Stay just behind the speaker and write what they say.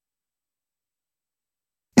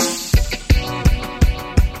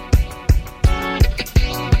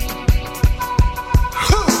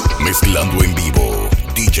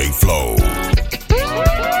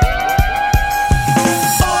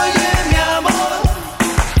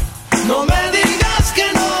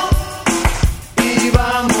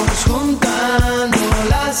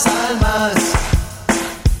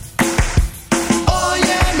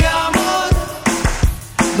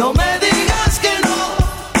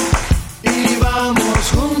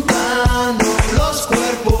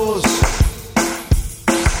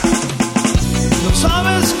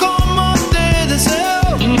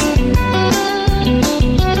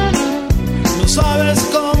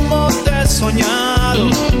dañado.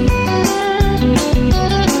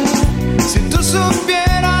 Si tú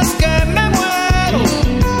supieras que me muero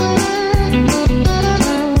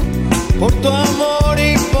por tu amor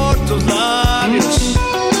y por tus labios.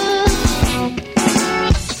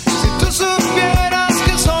 Si tú supieras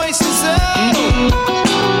que soy sincero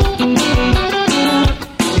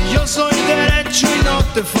y yo soy derecho y no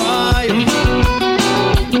te fallo.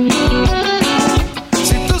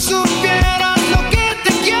 Si tú supieras lo que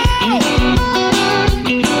te quiero,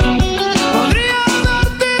 podría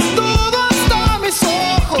darte todo hasta mis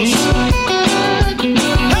ojos.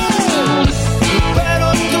 Pero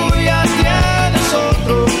tú ya tienes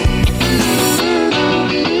otro,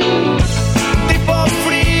 un tipo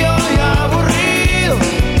frío y aburrido,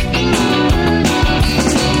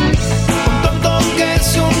 un tonto que es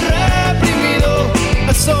un reprimido.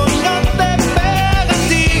 Eso no te pega a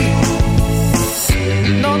ti,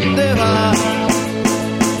 no te va.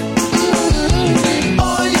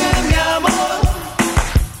 Oye, mi amor,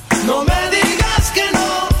 no me digas que no,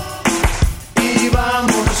 y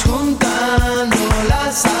vamos juntando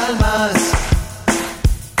las almas.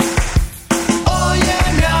 Oye,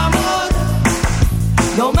 mi amor,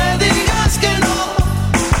 no me digas que no,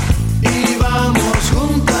 y vamos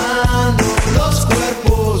juntando los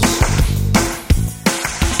cuerpos.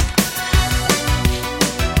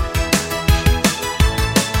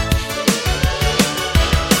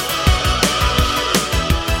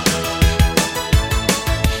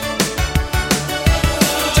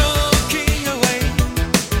 Talking away,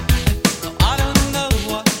 I don't know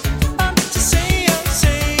what to say. I'll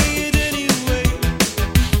say it anyway.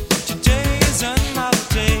 Today is another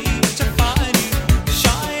day to find you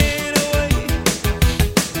shying away.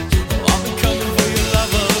 I've been coming for your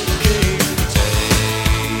love, okay? Take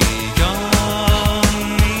on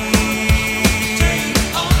me, take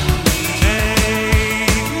on me, take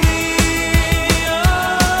me on,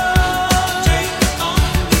 take on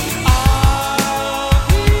me. I'll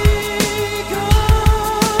be gone.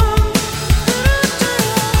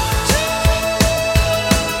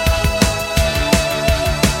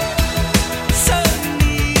 So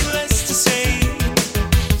needless to say,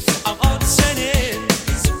 I'm upset,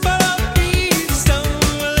 but I'll be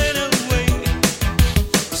stumbling away,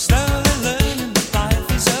 slowly learning that life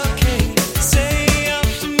is okay. Say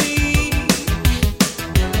after me,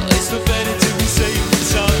 it's not better to be safe than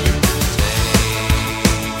sorry.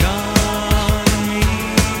 Take on me,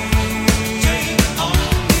 take on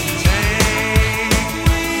me, take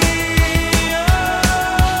me on,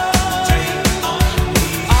 take on me.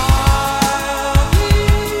 I'll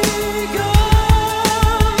be gone.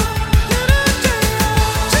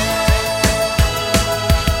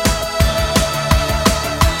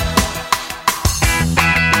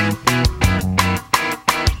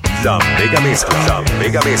 La Mega Mezcla. La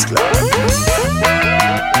Mega Mezcla.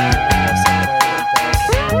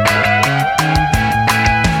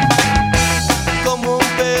 Como un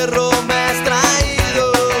perro me has traído,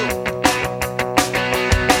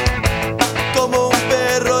 como un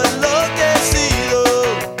perro enloquecido.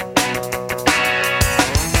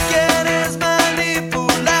 Quieres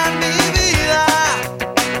manipular mi vida,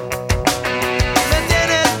 me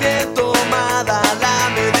tienes bien tomada la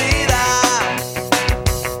medida.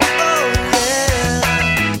 Oh yeah.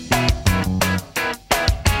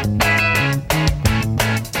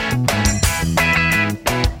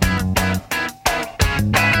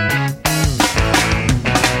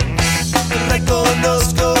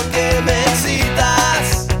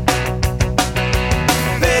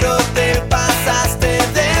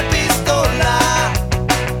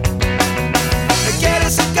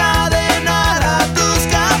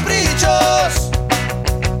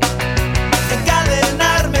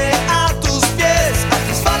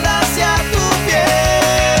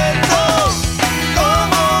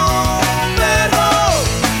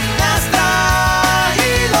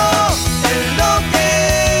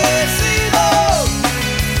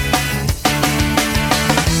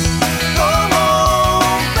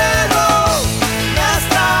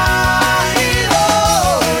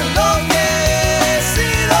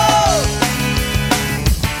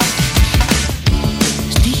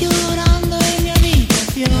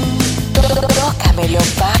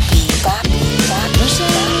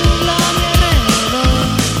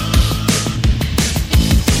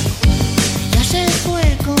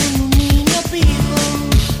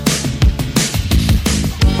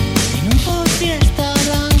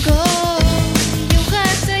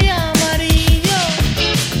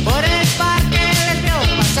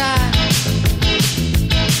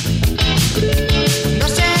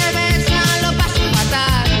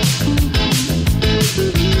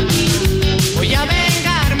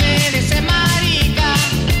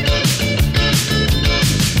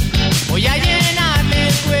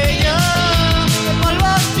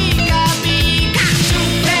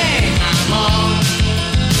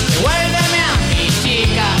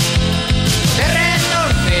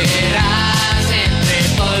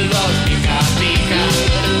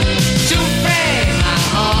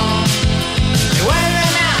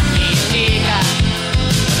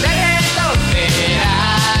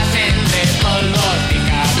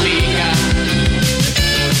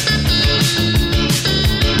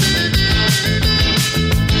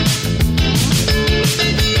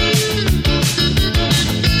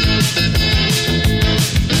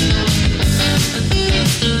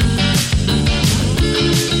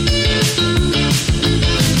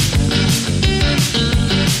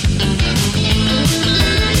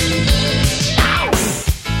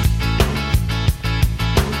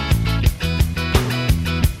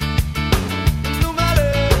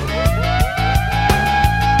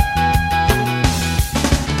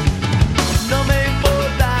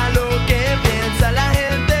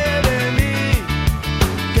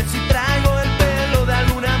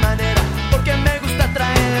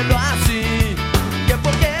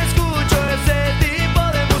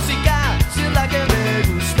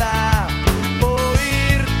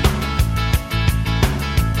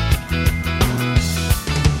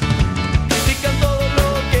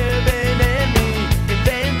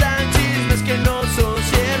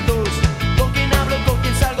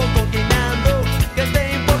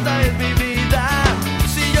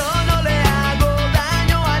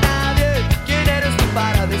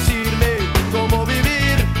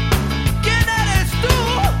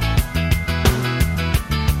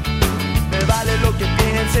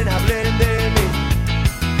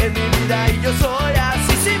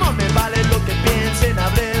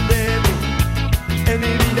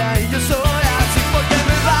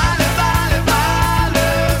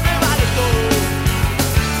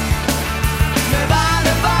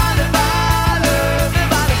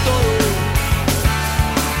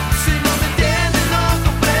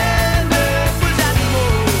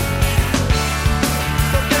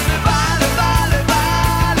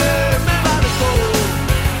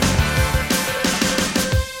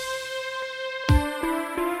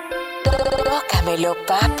 Tócamelo,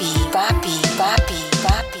 papi, papi, papi,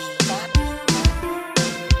 papi, papi.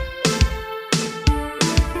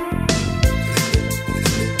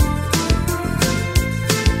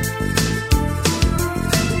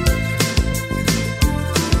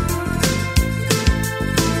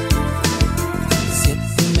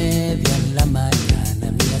 Siete y media en la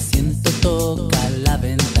mañana, mi asiento toca la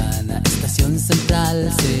ventana. Estación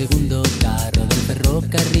central, segundo carro del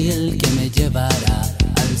ferrocarril que me llevará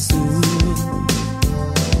al sur.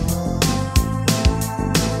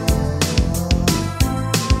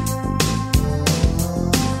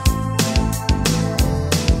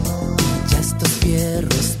 Ya estos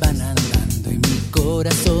fierros van andando y mi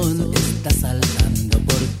corazón está saltando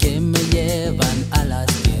porque me llevan a las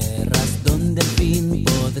tierras donde al fin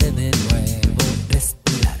podré de nuevo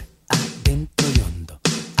respirar adentro y hondo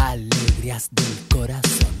alegrías del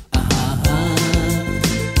corazón. Ajá.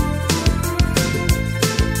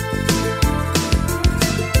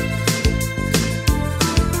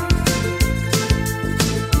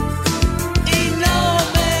 Y no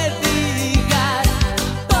me digas,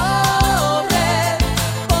 pobre,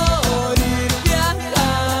 por ir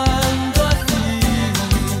viajando así.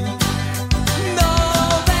 No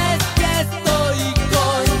ves que estoy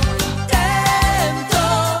contento,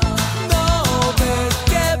 no ves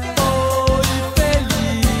que voy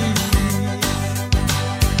feliz.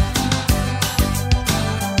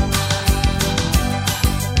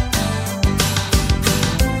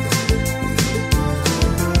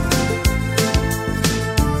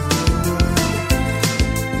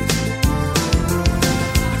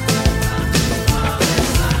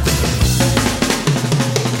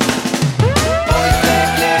 Hoy te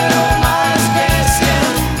quiero más que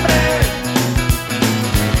siempre.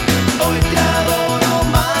 Hoy te adoro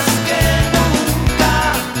más que nunca.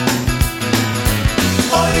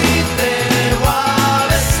 Hoy te voy a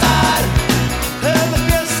besar de los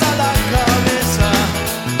pies a la cabeza.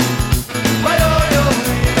 Guayo, yo,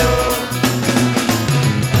 yo.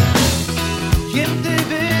 ¿Quién te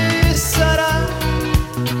besará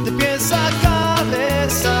de pies a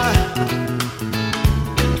cabeza?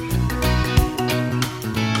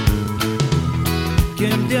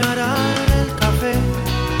 ¿Quién te hará el café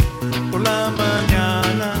por la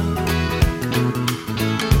mañana?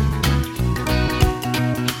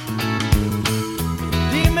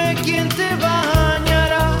 Dime quién te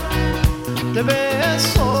bañará de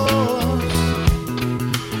besos.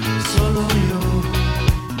 Solo yo.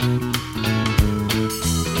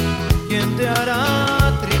 ¿Quién te hará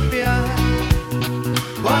tripear?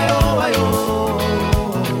 Guayo, guayo.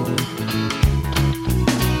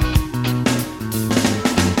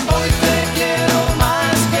 Hoy te quiero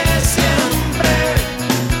más que siempre.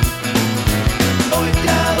 Hoy te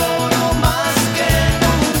adoro más que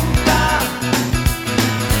nunca.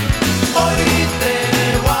 Hoy te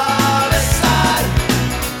voy a besar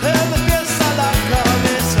de los pies a la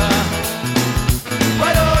cabeza.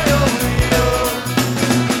 Guayo, yo, yo.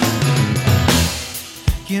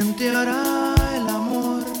 ¿Quién te hará el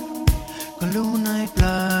amor con luna y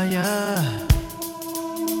playa?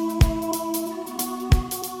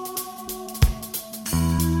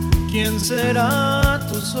 ¿Quién será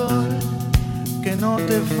tu sol que no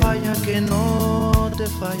te falla, que no te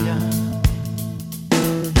falla?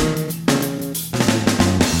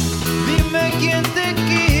 Dime quién te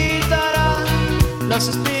quitará las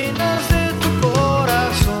espinas de tu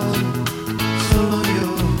corazón. Solo yo.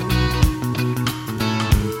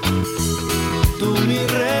 Tú mi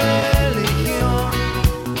religión.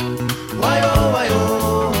 Guayo, guayo.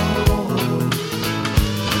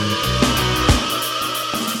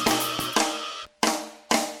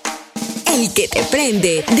 El que te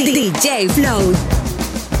prende, DJ Flow.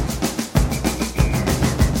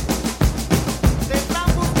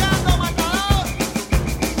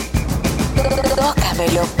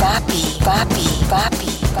 Tócamelo, papi, papi, papi,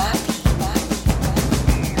 papi, papi.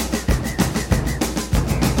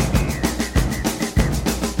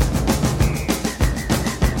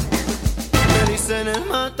 Me dicen el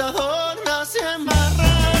matador, nací en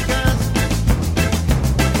Barracas.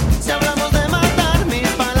 Si hablamos de matar, mis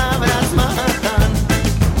palabras matan.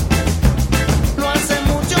 No hace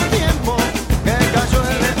mucho tiempo que cayó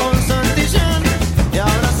el león Santillán, y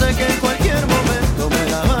ahora sé que en cualquier momento me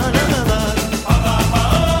la van a dar.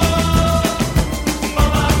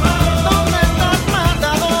 ¿Dónde estás,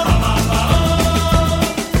 matador?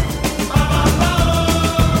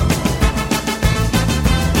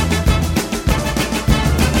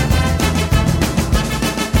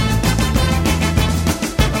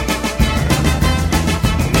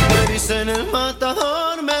 En el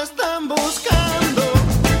matador me están buscando.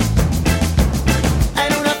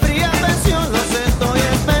 En una fría pensión los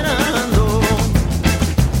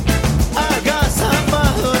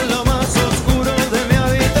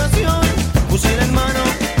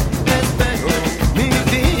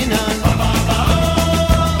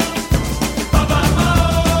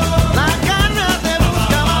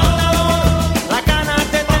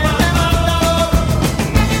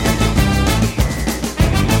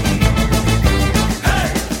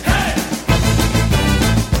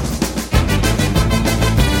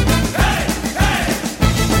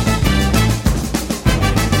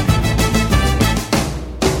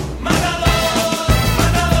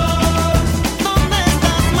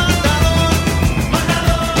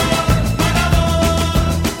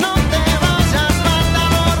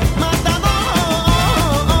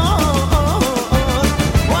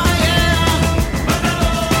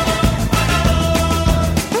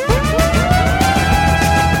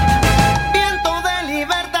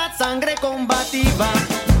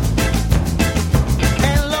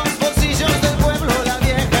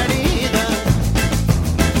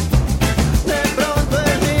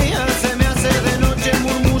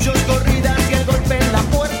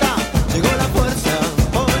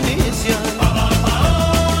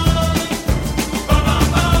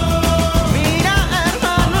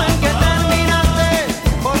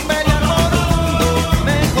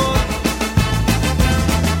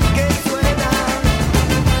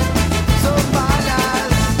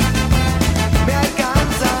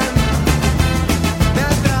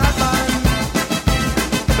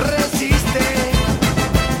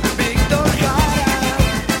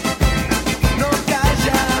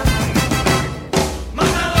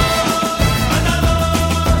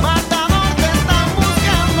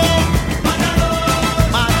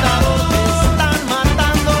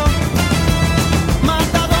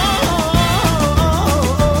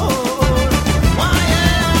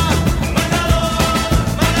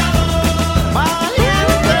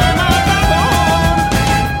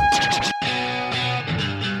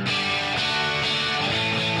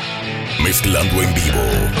Mezclando en vivo,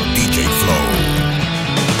 DJ Flow.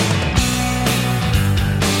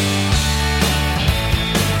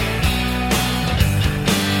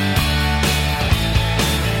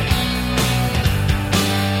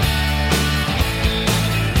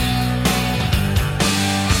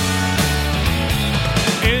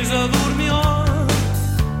 Ella durmió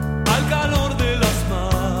al calor de las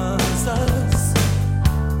masas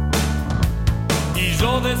y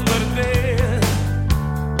yo desperté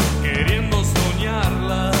queriendo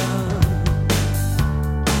soñarla.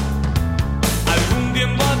 Algún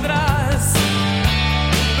tiempo atrás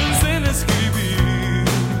pensé en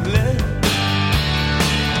escribirle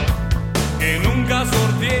que nunca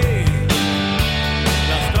sorteé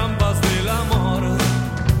las trampas del amor.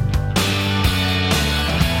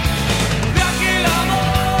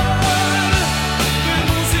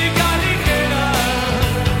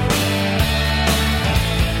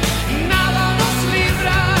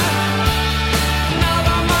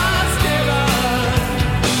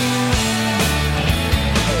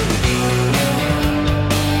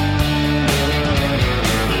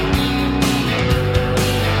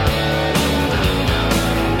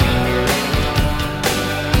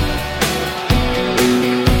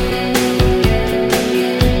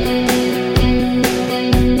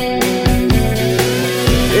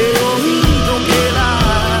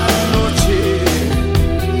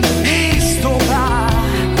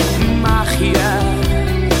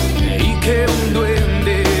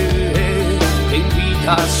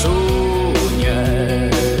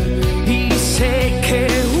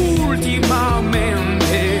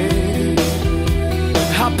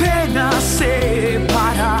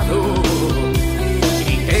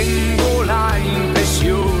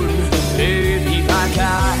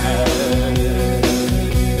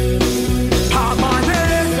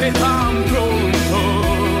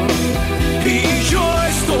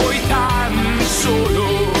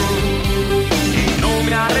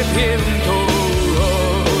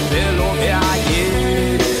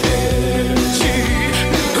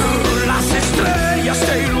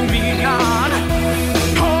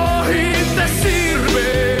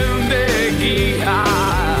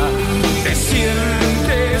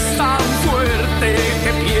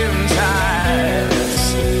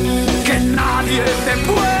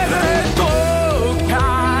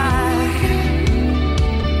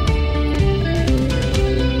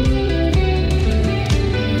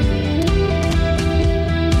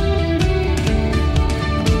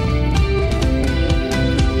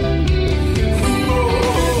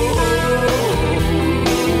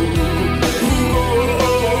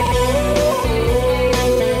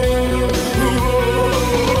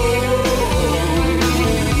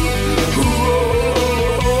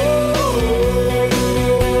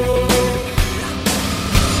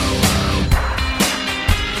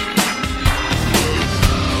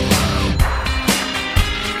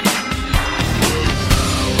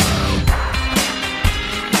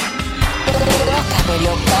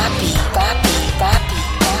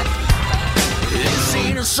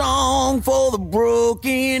 Song for the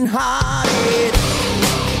broken hearted,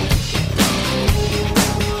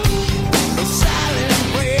 a silent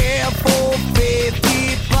prayer for faith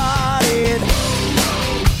departed.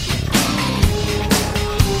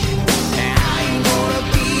 I ain't gonna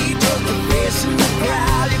be just a face in the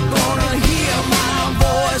crowd. You're gonna hear my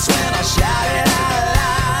voice when I shout it out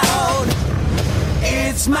loud.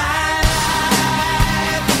 It's my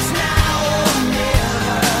life, it's now or never.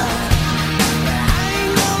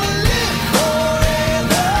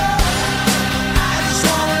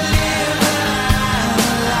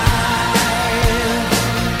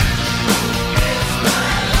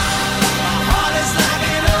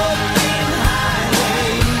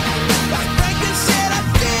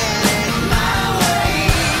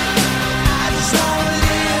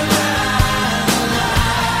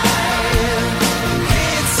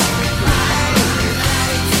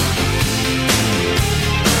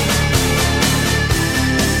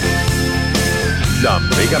 La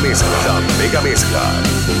Mega Mezcla, la Mega Mezcla.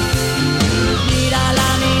 Mírala,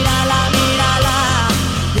 mírala, mírala,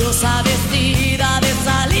 diosa vestida de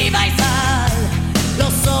saliva y sal,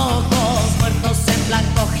 los ojos muertos en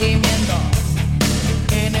blanco gimiendo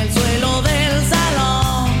en el suelo del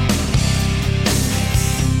salón.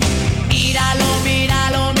 Míralo,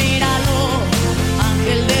 míralo, míralo,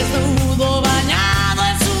 ángel desnudo bañado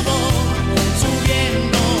en sudor,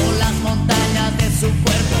 subiendo las montañas de su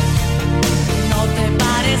cuerpo. No te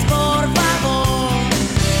pares, por favor.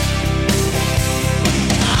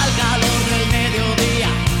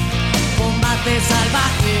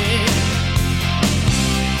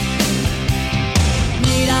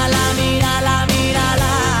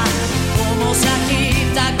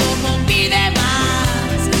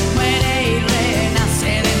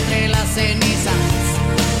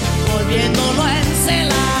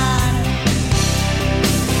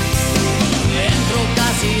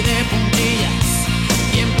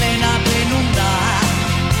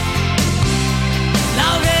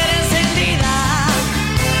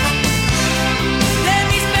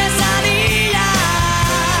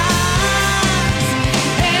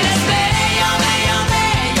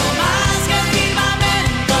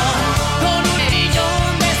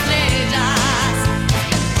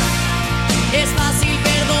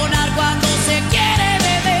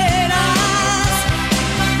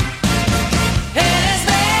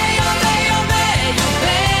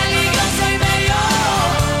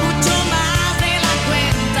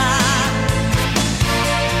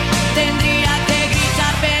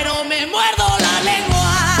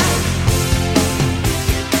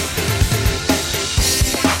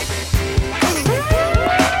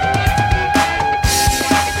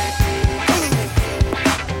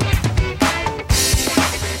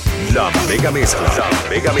 Mega Mezcla. La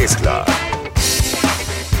Mega Mezcla.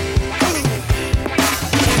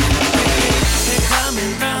 Déjame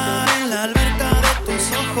entrar en la alberca de tus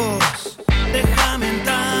ojos. Déjame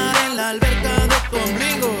entrar en la alberca de tu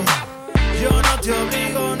ombligo. Yo no te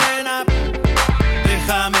obligo, nena.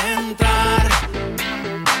 Déjame entrar.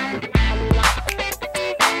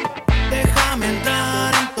 Déjame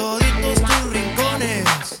entrar en toditos tus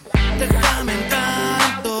rincones. Déjame entrar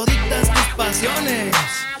en toditas tus pasiones.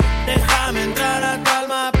 Déjame entrar a tu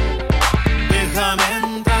alma. Déjame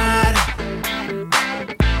entrar.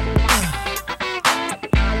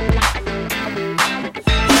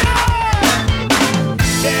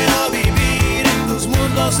 Quiero vivir en tus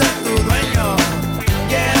mundos, ser tu dueño.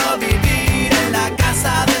 Quiero vivir en la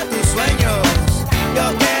casa de tus sueños. Yo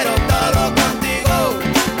quiero todo contigo.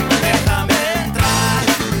 Déjame entrar.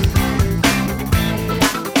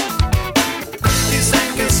 Dicen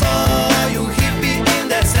que soy un hippie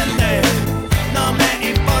indecente. No me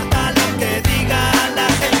importa lo que diga la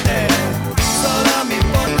gente. Solo me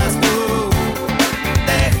importas tú.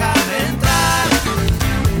 Déjame entrar.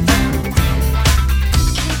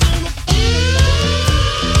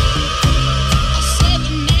 I said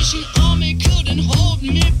the nation army couldn't hold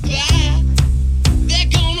me back. They're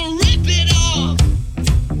gonna rip it off,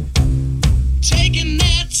 taking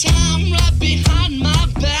their time right behind my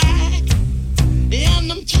back.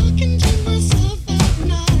 And I'm talking to myself at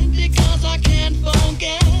night because I can't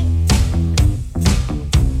forget.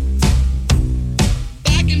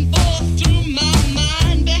 Back and forth through my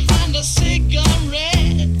mind behind a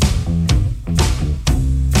cigarette.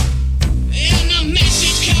 And a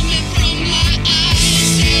message coming from my eyes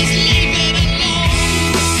says leave it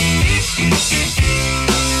alone.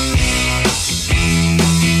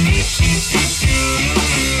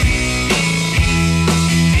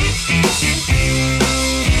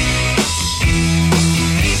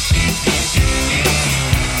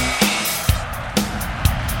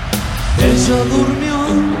 Ella durmió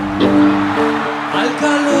al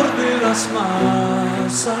calor de las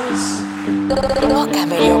masas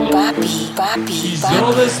Tócamelo, papi, papi, y yo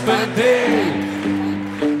papi. desperté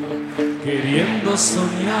queriendo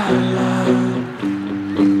soñarla.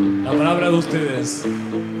 La palabra de ustedes.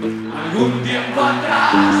 Algún tiempo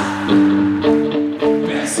atrás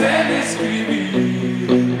pensé en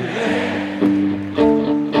escribirle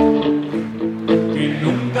que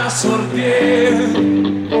nunca sorteé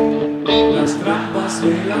las trampas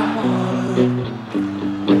del amor.